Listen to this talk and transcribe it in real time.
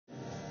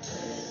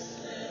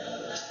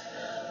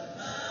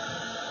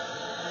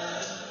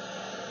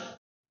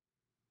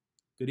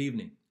Good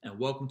evening, and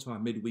welcome to our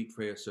midweek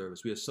prayer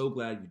service. We are so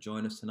glad you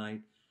joined us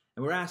tonight,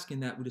 and we're asking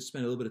that we just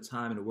spend a little bit of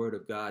time in the Word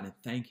of God and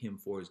thank Him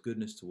for His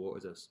goodness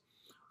towards us.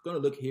 We're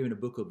going to look here in the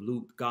book of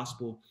Luke,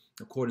 Gospel,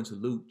 according to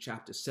Luke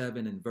chapter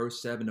 7 and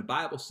verse 7. The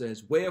Bible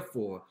says,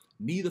 "Wherefore,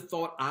 neither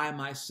thought I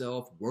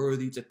myself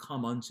worthy to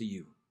come unto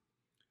you,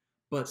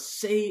 but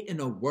say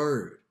in a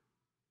word,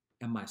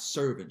 and my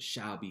servant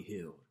shall be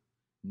healed.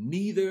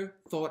 Neither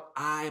thought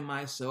I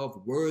myself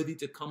worthy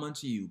to come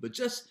unto you, but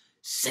just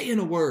say in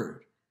a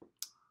word,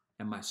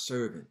 and my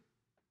servant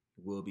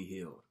will be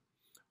healed."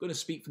 I'm going to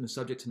speak from the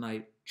subject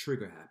tonight,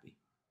 trigger happy.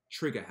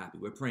 Trigger happy.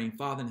 We're praying,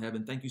 Father in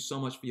heaven, thank you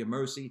so much for your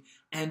mercy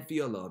and for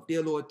your love.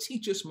 Dear Lord,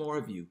 teach us more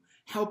of you.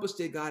 Help us,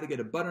 dear God, to get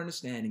a better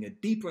understanding, a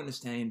deeper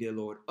understanding, dear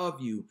Lord, of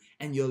you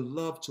and your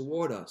love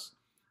toward us,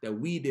 that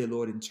we, dear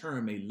Lord, in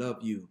turn may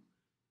love you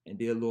and,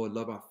 dear Lord,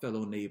 love our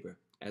fellow neighbor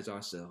as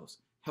ourselves.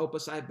 Help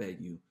us, I beg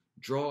you.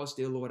 Draw us,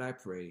 dear Lord, I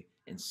pray,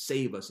 and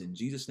save us. In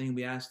Jesus' name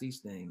we ask these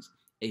things.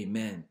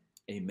 Amen.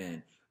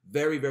 Amen.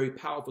 Very, very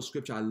powerful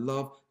scripture. I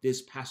love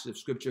this passage of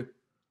scripture.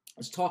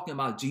 It's talking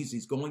about Jesus.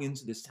 He's going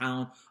into this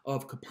town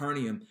of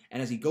Capernaum.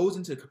 And as he goes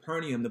into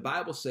Capernaum, the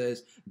Bible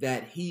says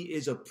that he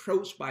is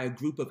approached by a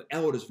group of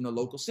elders from the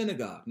local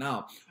synagogue.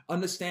 Now,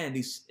 understand,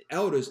 these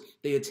elders,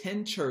 they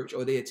attend church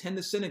or they attend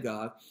the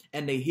synagogue,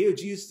 and they hear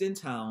Jesus in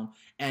town,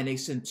 and a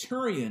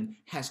centurion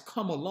has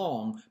come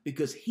along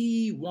because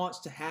he wants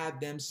to have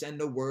them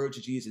send a word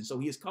to Jesus. And so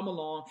he has come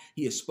along,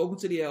 he has spoken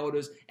to the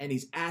elders, and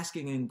he's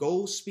asking him,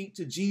 go speak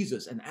to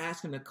Jesus and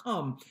ask him to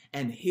come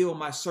and heal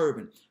my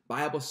servant.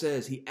 Bible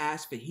says he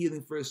asked for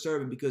healing for his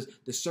servant because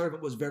the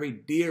servant was very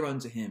dear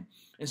unto him.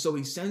 And so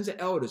he sends the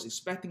elders,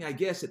 expecting, I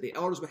guess, that the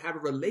elders would have a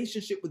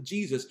relationship with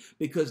Jesus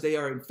because they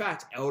are, in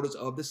fact, elders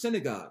of the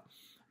synagogue.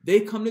 They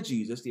come to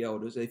Jesus, the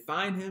elders, they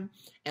find him,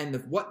 and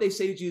what they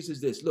say to Jesus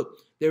is this: look,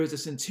 there is a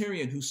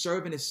centurion whose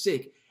servant is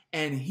sick,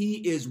 and he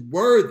is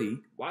worthy,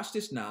 watch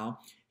this now,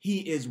 he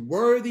is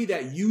worthy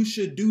that you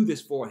should do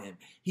this for him.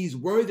 He's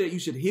worthy that you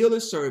should heal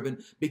his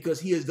servant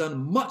because he has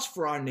done much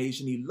for our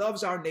nation. He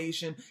loves our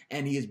nation,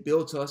 and he has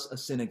built us a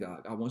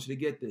synagogue. I want you to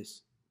get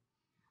this.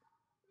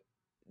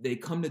 They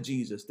come to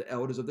Jesus, the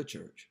elders of the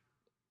church,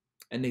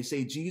 and they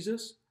say,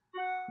 Jesus,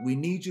 we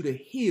need you to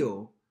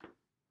heal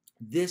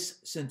this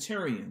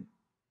centurion,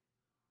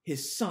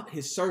 his son,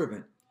 his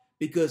servant,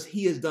 because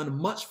he has done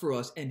much for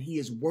us, and he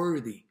is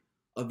worthy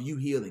of you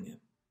healing him.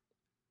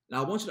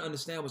 Now, I want you to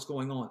understand what's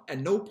going on. At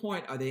no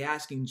point are they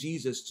asking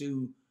Jesus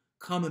to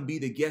come and be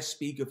the guest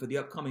speaker for the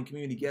upcoming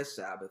Community Guest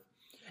Sabbath.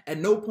 At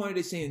no point are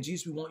they saying,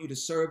 Jesus, we want you to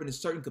serve in a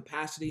certain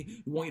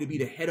capacity. We want you to be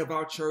the head of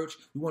our church.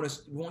 We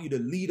want you to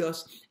lead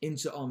us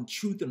into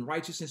truth and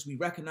righteousness. We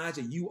recognize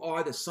that you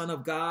are the Son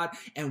of God,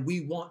 and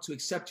we want to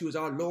accept you as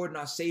our Lord and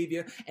our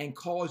Savior and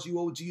cause you,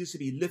 oh Jesus, to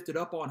be lifted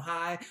up on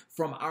high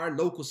from our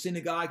local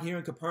synagogue here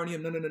in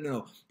Capernaum.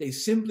 No. They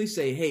simply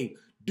say, hey,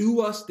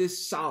 do us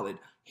this solid.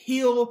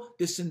 Heal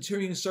this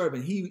centurion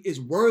servant. He is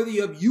worthy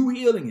of you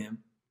healing him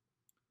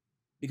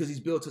because he's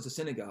built us a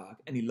synagogue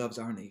and he loves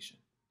our nation.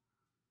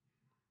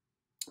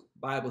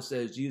 Bible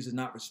says Jesus is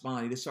not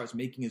responding. He just starts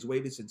making his way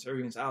to the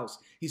centurion's house.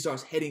 He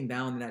starts heading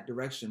down in that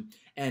direction.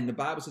 And the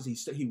Bible says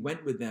he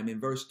went with them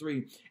in verse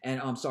 3 and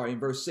in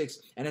verse 6.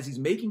 And as he's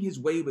making his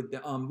way with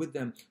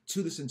them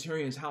to the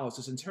centurion's house,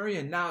 the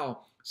centurion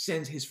now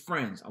sends his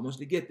friends. I want you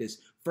to get this.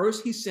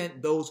 First, he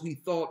sent those who he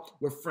thought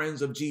were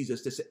friends of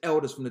Jesus, the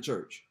elders from the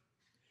church.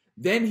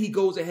 Then he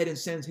goes ahead and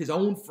sends his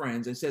own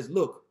friends and says,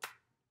 look,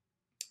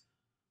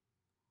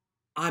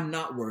 I'm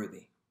not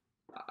worthy.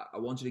 I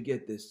want you to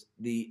get this.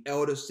 The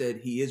elder said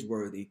he is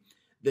worthy.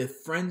 The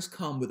friends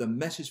come with a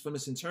message from the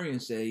centurion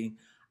saying,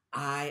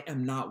 I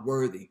am not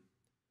worthy.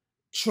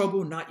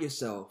 Trouble not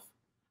yourself.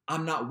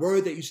 I'm not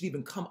worthy that you should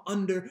even come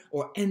under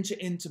or enter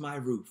into my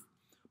roof.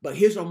 But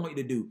here's what I want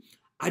you to do.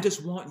 I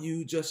just want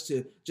you just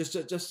if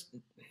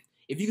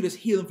you could just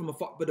heal him from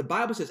afar. But the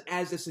Bible says,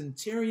 as the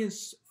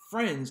centurion's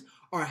friends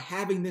are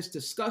having this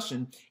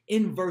discussion,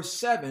 in verse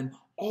 7,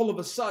 all of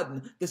a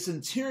sudden, the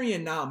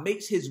centurion now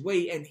makes his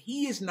way, and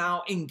he is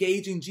now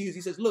engaging Jesus.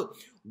 He says, look,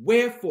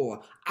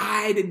 wherefore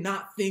I did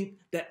not think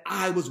that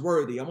I was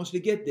worthy. I want you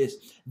to get this.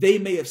 They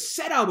may have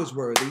said I was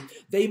worthy.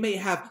 They may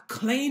have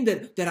claimed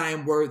that I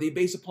am worthy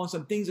based upon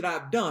some things that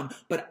I've done.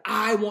 But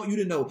I want you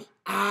to know,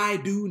 I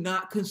do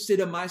not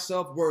consider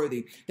myself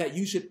worthy that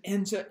you should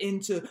enter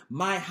into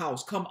my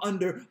house, come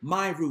under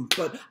my roof.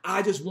 But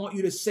I just want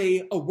you to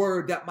say a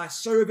word that my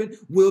servant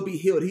will be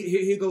healed.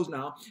 Here goes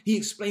now. He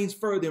explains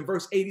further in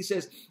verse 8. He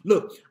says,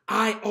 look,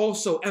 I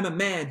also am a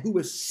man who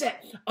is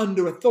set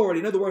under authority.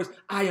 In other words,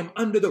 I am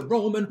under the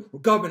Roman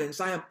governance.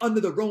 I am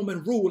under the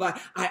Roman rule. I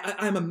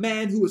am a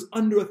man who is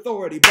under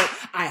authority, but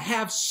I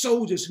have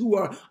soldiers who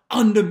are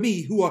under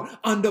me, who are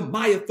under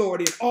my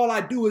authority. And all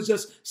I do is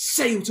just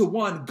say to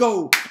one,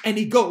 go, and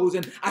he goes.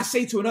 And I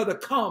say to another,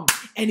 come,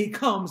 and he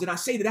comes. And I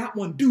say to that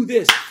one, do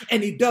this,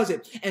 and he does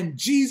it. And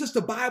Jesus,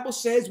 the Bible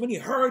says, when he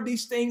heard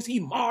these things, he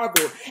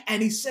marveled.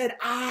 And he said,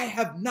 I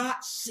have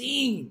not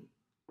seen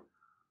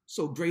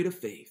so great a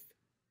faith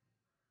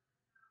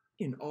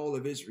in all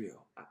of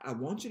Israel. I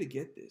want you to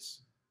get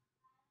this.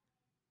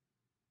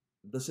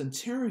 The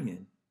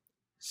centurion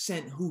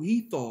sent who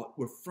he thought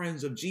were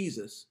friends of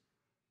Jesus,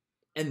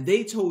 and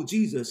they told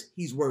Jesus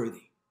he's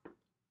worthy.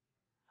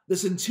 The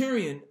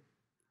centurion,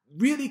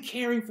 really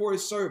caring for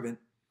his servant,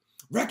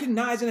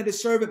 recognizing that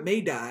his servant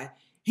may die,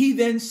 he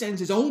then sends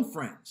his own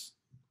friends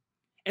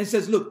and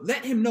says, look,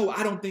 let him know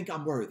I don't think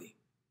I'm worthy,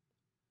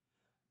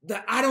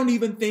 that I don't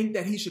even think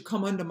that he should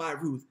come under my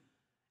roof.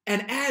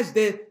 And as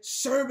the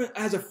servant,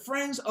 as the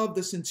friends of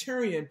the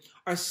centurion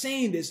are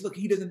saying this, look,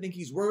 he doesn't think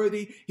he's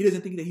worthy. He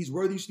doesn't think that he's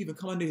worthy. You should even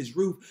come under his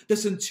roof. The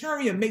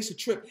centurion makes a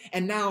trip.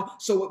 And now,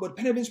 so what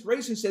Pen of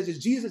Inspiration says is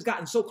Jesus has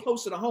gotten so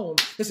close to the home,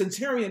 the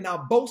centurion now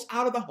bolts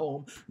out of the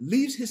home,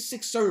 leaves his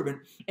sick servant,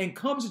 and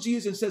comes to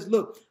Jesus and says,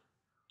 look,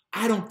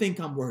 I don't think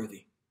I'm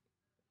worthy.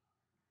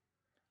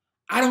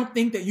 I don't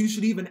think that you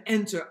should even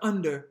enter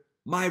under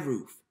my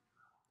roof.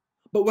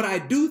 But what I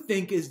do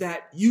think is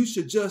that you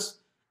should just,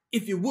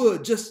 if you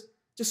would, just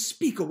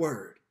speak a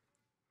word.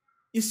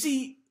 You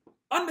see,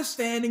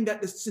 understanding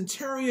that the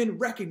centurion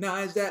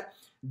recognized that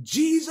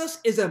Jesus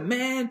is a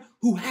man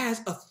who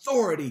has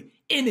authority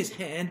in his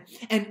hand.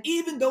 And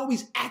even though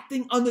he's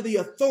acting under the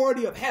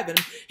authority of heaven,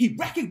 he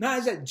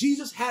recognized that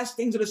Jesus has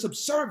things that are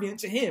subservient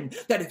to him.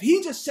 That if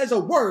he just says a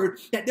word,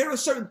 that there are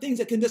certain things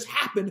that can just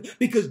happen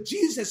because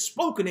Jesus has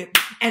spoken it.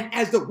 And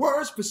as the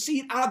words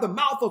proceed out of the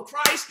mouth of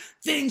Christ,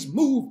 things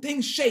move,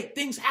 things shake,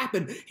 things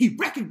happen. He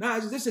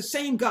recognizes this is the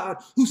same God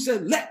who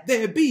said, let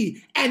there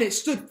be, and it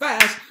stood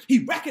fast. He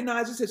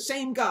recognizes the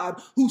same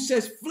God who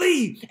says,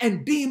 flee,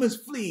 and demons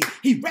flee.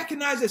 He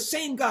recognizes the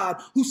same God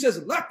who says,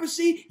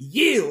 leprosy,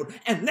 yield,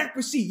 and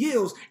leprosy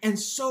yields. And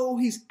so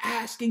he's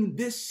asking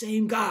this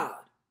same God,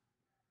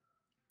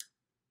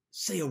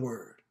 say a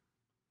word.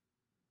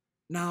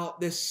 Now,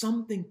 there's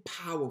something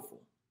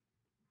powerful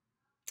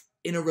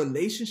in a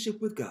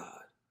relationship with God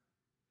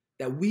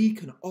that we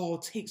can all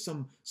take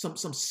some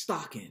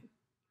stock in.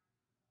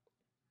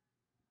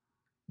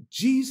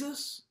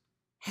 Jesus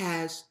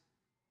has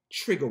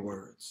trigger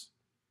words.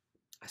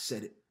 I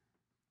said it.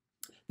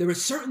 There are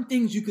certain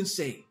things you can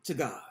say to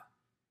God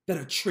that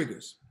are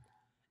triggers.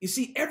 You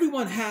see,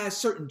 everyone has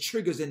certain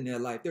triggers in their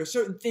life. There are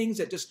certain things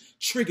that just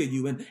trigger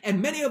you.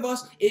 And many of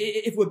us,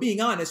 if we're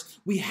being honest,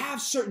 we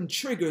have certain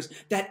triggers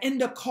that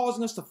end up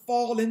causing us to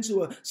fall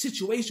into a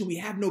situation we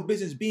have no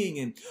business being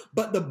in.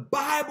 But the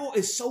Bible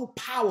is so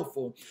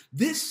powerful.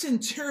 This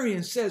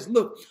centurion says,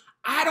 look,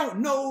 I don't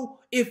know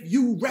if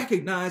you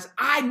recognize,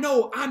 I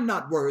know I'm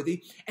not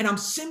worthy, and I'm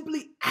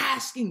simply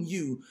asking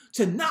you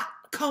to not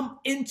come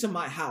into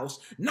my house,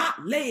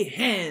 not lay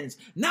hands,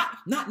 not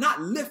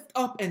lift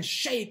up and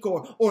shake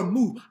or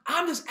move.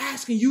 I'm just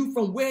asking you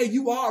from where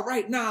you are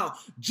right now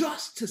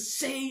just to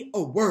say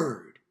a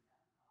word.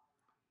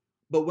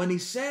 But when he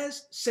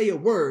says say a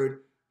word,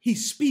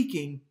 he's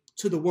speaking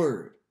to the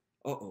word.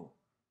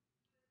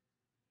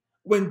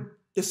 When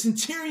the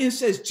centurion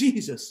says,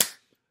 Jesus,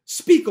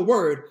 speak a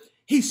word,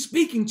 he's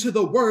speaking to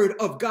the word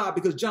of God,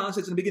 because John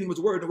says in the beginning was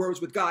the word, and the word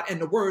was with God, and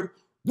the word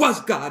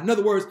was God. In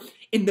other words,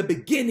 in the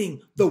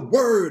beginning, the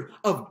word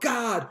of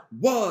God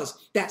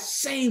was that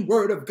same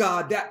word of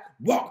God that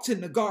walked in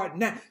the garden,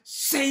 that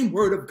same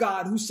word of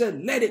God who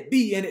said, let it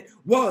be, and it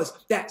was.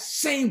 That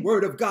same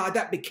word of God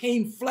that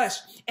became flesh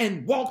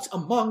and walked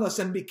among us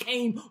and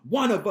became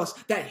one of us,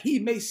 that he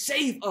may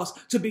save us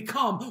to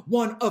become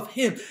one of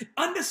him.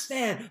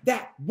 Understand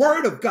that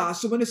word of God.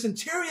 So when the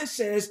centurion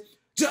says,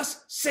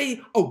 just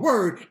say a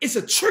word, it's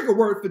a trigger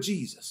word for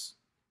Jesus.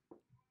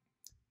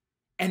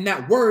 And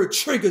that word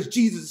triggers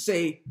Jesus to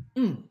say,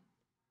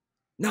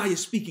 now you're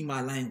speaking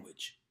my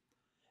language.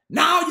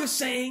 Now you're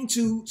saying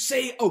to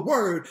say a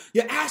word.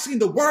 You're asking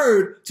the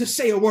word to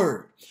say a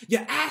word.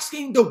 You're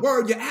asking the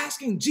word. You're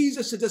asking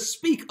Jesus to just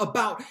speak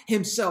about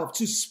himself,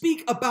 to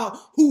speak about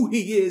who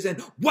he is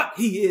and what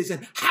he is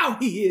and how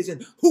he is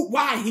and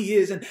why he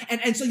is.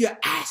 And so you're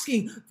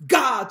asking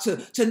God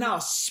to now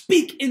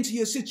speak into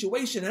your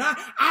situation. And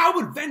I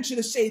would venture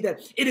to say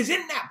that it is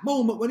in that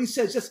moment when he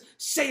says, just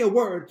say a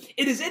word.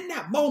 It is in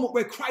that moment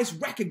where Christ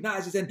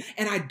recognizes and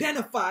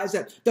identifies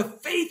that the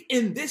faith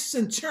in this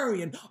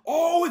centurion,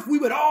 if we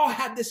would all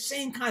have the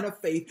same kind of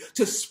faith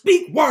to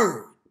speak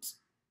words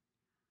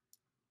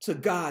to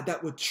God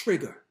that would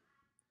trigger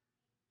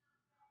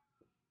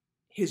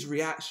his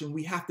reaction,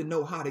 we have to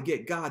know how to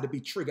get God to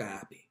be trigger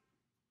happy.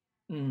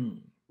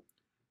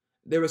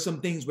 There are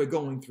some things we're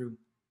going through,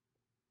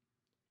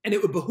 and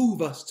it would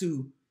behoove us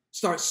to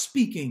start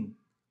speaking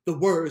the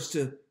words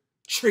to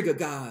trigger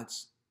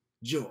God's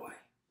joy,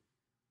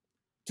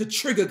 to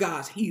trigger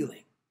God's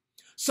healing.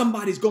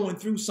 Somebody's going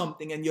through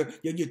something and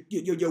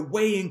you're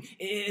weighing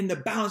in the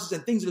balances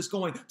and things that's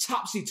going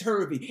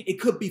topsy-turvy. It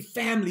could be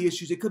family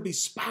issues. It could be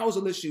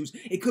spousal issues.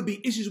 It could be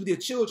issues with your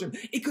children.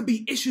 It could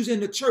be issues in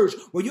the church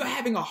where you're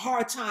having a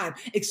hard time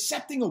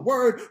accepting a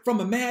word from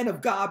a man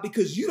of God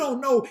because you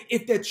don't know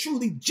if they're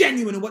truly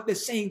genuine in what they're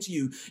saying to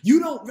you. You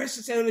don't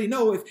necessarily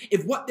know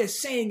if what they're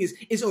saying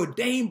is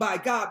ordained by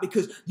God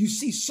because you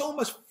see so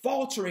much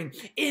faltering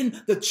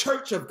in the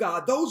church of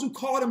God, those who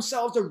call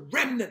themselves the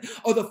remnant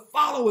or the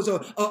followers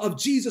of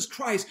Jesus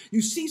Christ.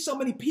 You see so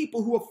many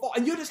people who are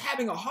and you're just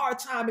having a hard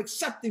time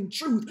accepting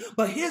truth.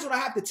 But here's what I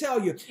have to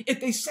tell you. If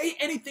they say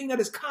anything that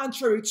is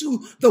contrary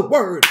to the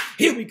word,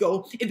 here we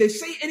go. If they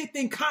say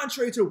anything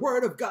contrary to the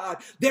word of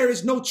God, there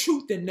is no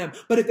truth in them.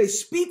 But if they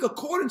speak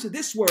according to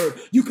this word,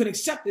 you can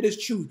accept it as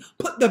truth.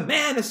 Put the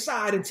man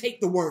aside and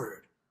take the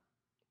word.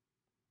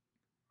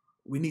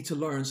 We need to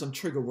learn some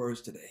trigger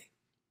words today.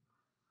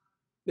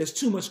 There's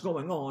too much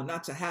going on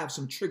not to have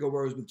some trigger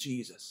words with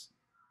Jesus.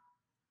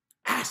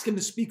 Ask him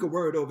to speak a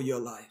word over your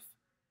life.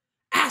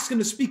 Ask him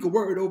to speak a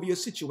word over your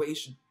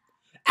situation.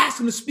 Ask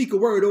him to speak a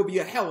word over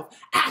your health.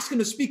 Ask him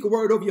to speak a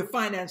word over your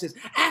finances.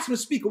 Ask him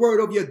to speak a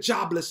word over your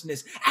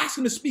joblessness. Ask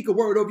him to speak a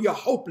word over your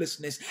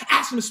hopelessness.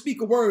 Ask him to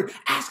speak a word.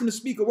 Ask him to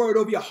speak a word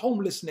over your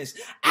homelessness.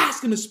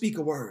 Ask him to speak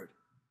a word.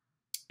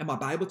 And my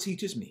Bible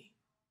teaches me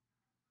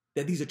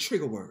that these are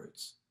trigger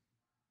words.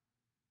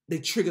 They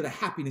trigger the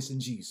happiness in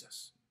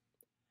Jesus.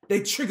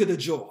 They trigger the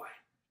joy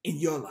in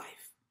your life.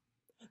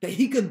 That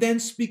he can then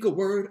speak a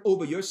word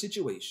over your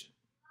situation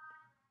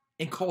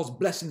and cause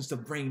blessings to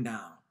bring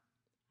down.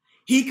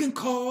 He can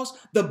cause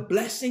the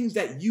blessings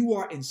that you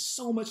are in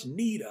so much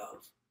need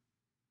of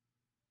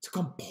to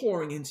come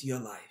pouring into your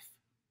life.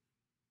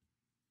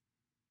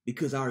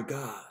 Because our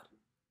God,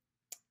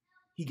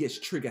 he gets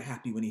trigger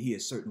happy when he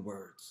hears certain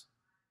words.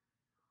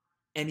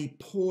 And he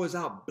pours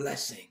out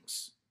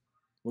blessings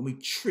when we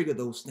trigger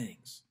those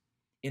things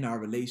in our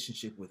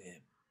relationship with him.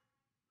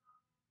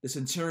 The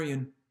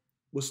centurion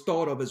was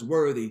thought of as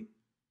worthy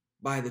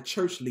by the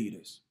church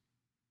leaders,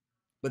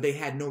 but they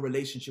had no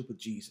relationship with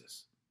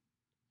Jesus.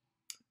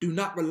 Do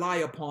not rely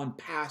upon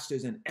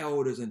pastors and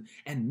elders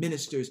and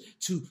ministers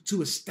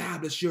to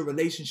establish your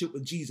relationship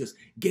with Jesus.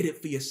 Get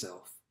it for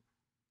yourself.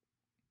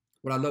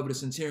 What I love of the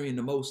centurion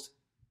the most,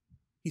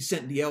 he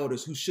sent the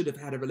elders who should have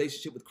had a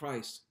relationship with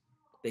Christ.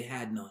 They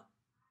had none.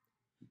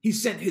 He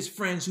sent his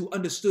friends who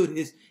understood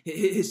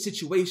his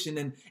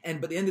situation.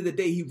 But at the end of the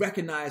day, he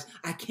recognized,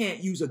 I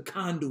can't use a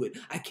conduit.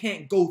 I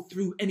can't go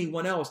through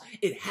anyone else.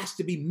 It has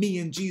to be me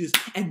and Jesus.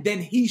 And then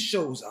he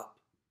shows up.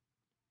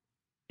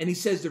 And he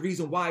says the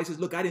reason why. He says,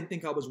 look, I didn't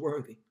think I was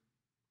worthy.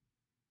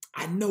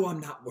 I know I'm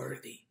not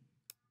worthy.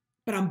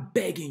 But I'm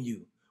begging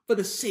you for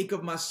the sake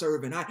of my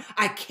servant.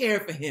 I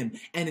care for him.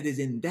 And it is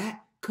in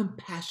that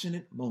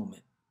compassionate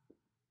moment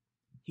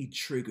he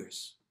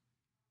triggers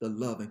the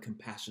love and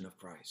compassion of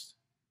Christ.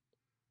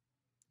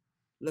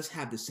 Let's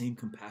have the same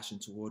compassion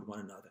toward one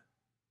another.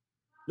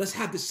 Let's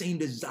have the same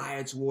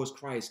desire towards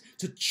Christ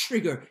to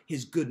trigger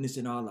his goodness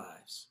in our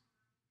lives.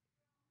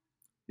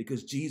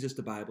 Because Jesus,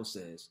 the Bible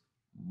says,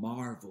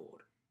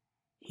 marveled.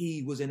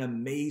 He was in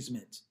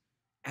amazement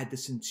at the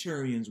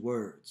centurion's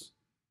words.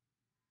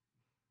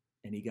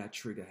 And he got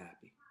trigger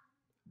happy.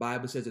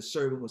 Bible says the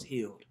servant was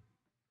healed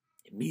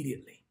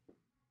immediately.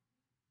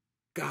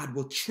 God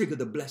will trigger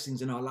the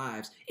blessings in our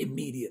lives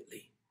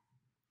immediately.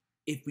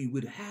 If we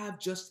would have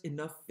just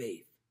enough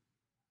faith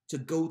to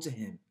go to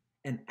him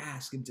and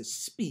ask him to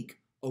speak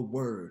a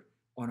word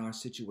on our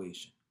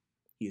situation.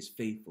 He is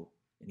faithful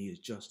and he is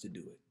just to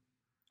do it.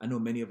 I know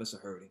many of us are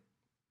hurting.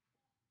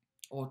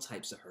 All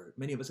types of hurt.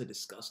 Many of us are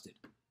disgusted.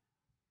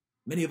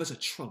 Many of us are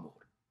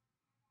troubled.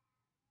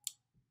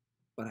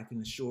 But I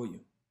can assure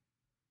you,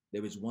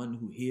 there is one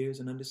who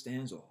hears and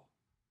understands all.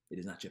 It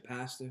is not your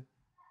pastor.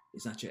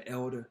 It's not your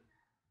elder.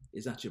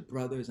 It's not your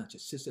brother. It's not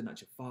your sister,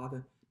 not your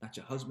father, not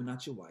your husband,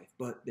 not your wife.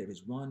 But there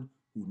is one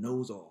who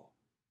knows all.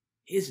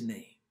 His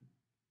name,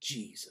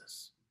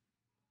 Jesus.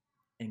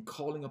 And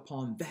calling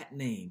upon that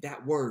name,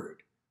 that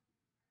word,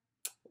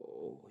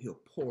 oh, he'll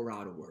pour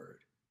out a word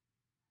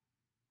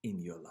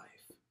in your life.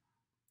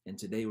 And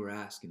today we're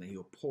asking that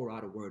he'll pour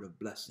out a word of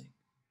blessing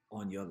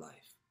on your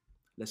life.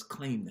 Let's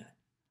claim that.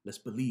 Let's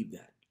believe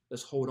that.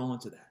 Let's hold on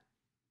to that.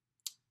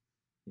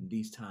 In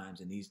these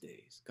times and these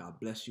days, God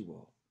bless you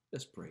all.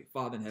 Let's pray.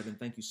 Father in heaven,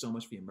 thank you so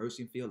much for your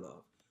mercy and for your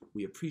love.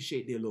 We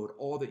appreciate, dear Lord,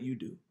 all that you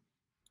do.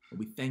 And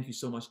we thank you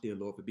so much, dear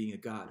Lord, for being a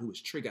God who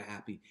is trigger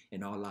happy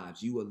in our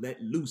lives. You will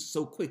let loose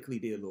so quickly,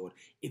 dear Lord,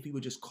 if we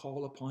would just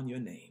call upon your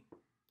name.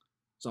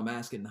 So I'm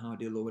asking now,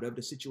 dear Lord, whatever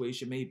the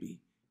situation may be,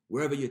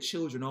 wherever your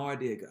children are,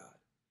 dear God,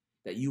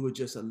 that you would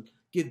just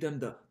give them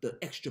the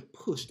extra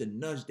push, the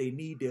nudge they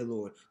need, dear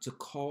Lord, to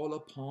call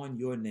upon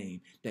your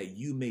name, that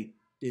you may,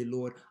 dear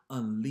Lord,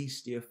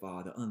 unleash, dear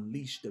Father,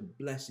 unleash the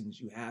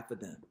blessings you have for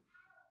them.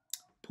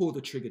 Pull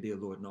the trigger, dear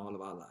Lord, in all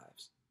of our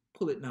lives.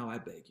 Pull it now, I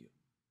beg you,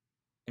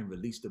 and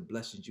release the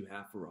blessings you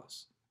have for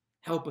us.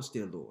 Help us,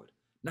 dear Lord,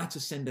 not to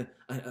send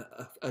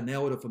an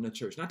elder from the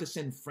church, not to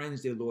send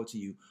friends, dear Lord, to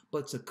you,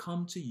 but to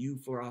come to you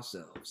for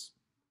ourselves,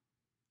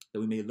 that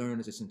we may learn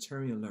as a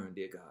centurion learned,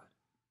 dear God.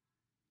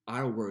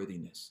 Our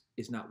worthiness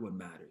is not what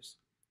matters.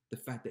 The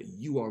fact that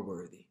you are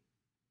worthy,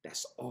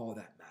 that's all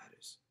that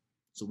matters.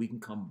 So we can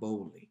come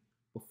boldly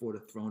before the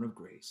throne of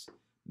grace,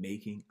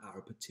 making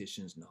our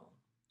petitions known.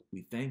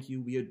 We thank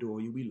you, we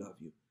adore you, we love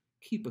you.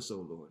 Keep us, O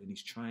Lord, in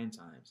these trying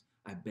times.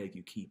 I beg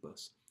you, keep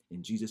us.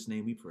 In Jesus'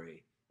 name we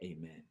pray.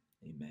 Amen.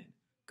 Amen.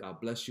 God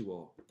bless you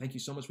all. Thank you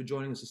so much for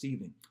joining us this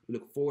evening. We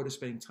look forward to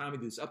spending time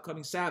with you this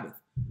upcoming Sabbath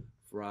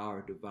for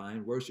our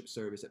divine worship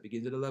service that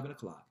begins at 11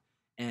 o'clock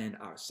and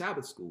our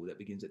Sabbath school that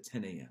begins at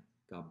 10 a.m.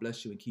 God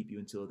bless you and keep you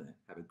until then.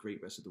 Have a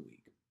great rest of the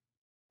week.